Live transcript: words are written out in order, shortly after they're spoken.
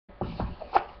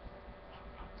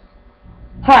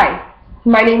Hi,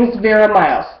 my name is Vera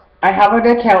Miles. I have an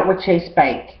account with Chase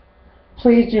Bank.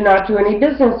 Please do not do any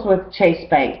business with Chase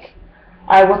Bank.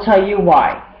 I will tell you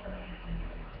why.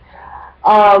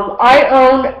 I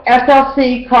own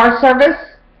SLC Car Service.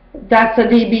 That's a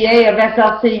DBA of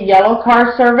SLC Yellow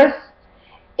Car Service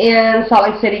in Salt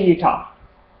Lake City, Utah.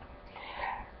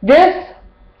 This,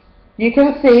 you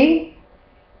can see,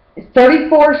 is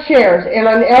 34 shares. In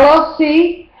an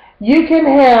LLC, you can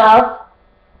have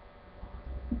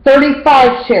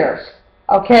 35 shares,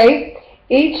 okay?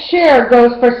 Each share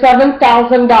goes for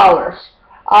 $7,000.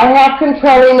 I have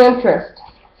controlling interest.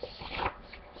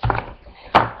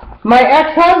 My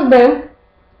ex-husband,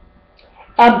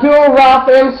 Abdul Ralph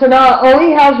M. Sanaa,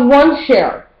 only has one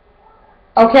share,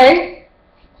 okay?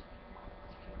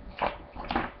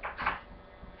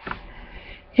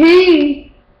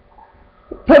 He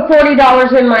put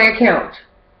 $40 in my account.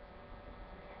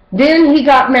 Then he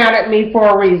got mad at me for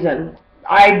a reason.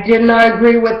 I did not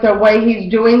agree with the way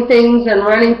he's doing things and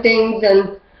running things,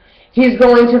 and he's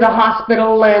going to the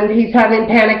hospital and he's having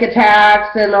panic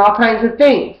attacks and all kinds of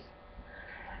things.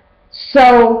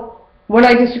 So when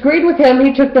I disagreed with him,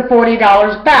 he took the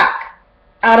 $40 back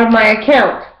out of my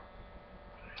account.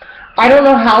 I don't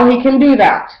know how he can do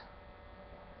that.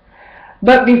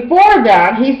 But before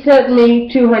that, he sent me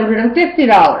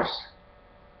 $250.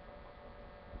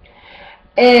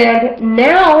 And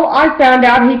now I found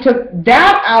out he took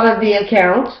that out of the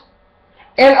account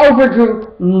and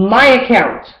overdrew my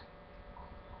account.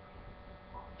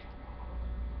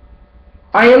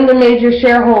 I am the major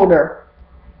shareholder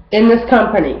in this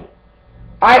company.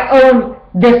 I own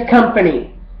this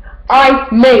company. I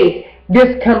made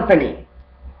this company.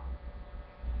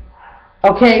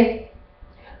 Okay?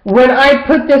 When I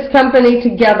put this company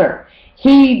together,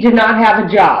 he did not have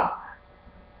a job.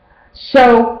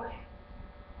 So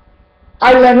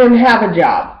I let him have a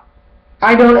job.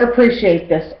 I don't appreciate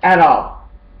this at all.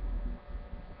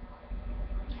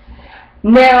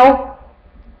 Now,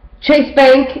 Chase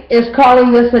Bank is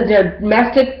calling this a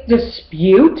domestic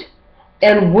dispute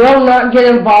and will not get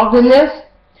involved in this.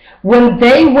 When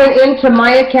they went into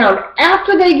my account,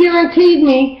 after they guaranteed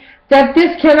me that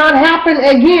this cannot happen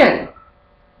again,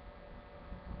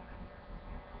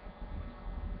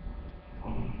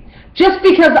 just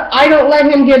because I don't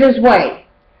let him get his way.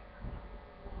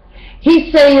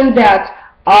 He's saying that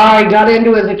I got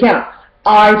into his account.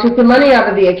 I took the money out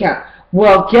of the account.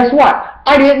 Well, guess what?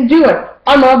 I didn't do it.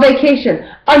 I'm on vacation.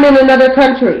 I'm in another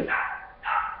country.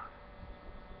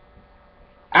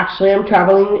 Actually, I'm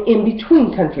traveling in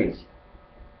between countries.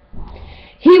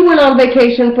 He went on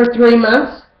vacation for 3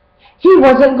 months. He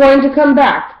wasn't going to come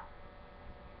back.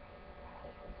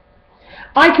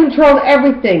 I controlled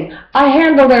everything. I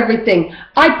handled everything.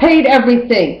 I paid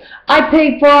everything. I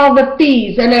paid for all the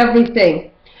fees and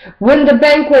everything. When the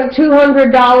bank went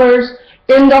 $200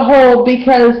 in the hole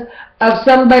because of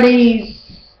somebody's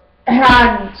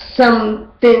had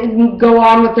something go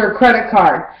on with their credit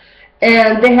card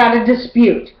and they had a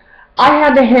dispute, I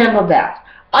had to handle that.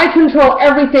 I control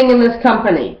everything in this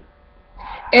company.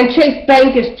 And Chase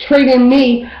Bank is treating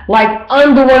me like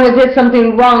I'm the one that did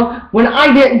something wrong when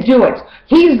I didn't do it.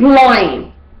 He's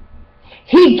lying.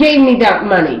 He gave me that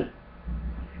money.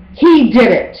 He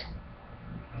did it.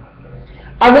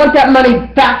 I want that money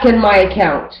back in my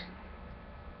account.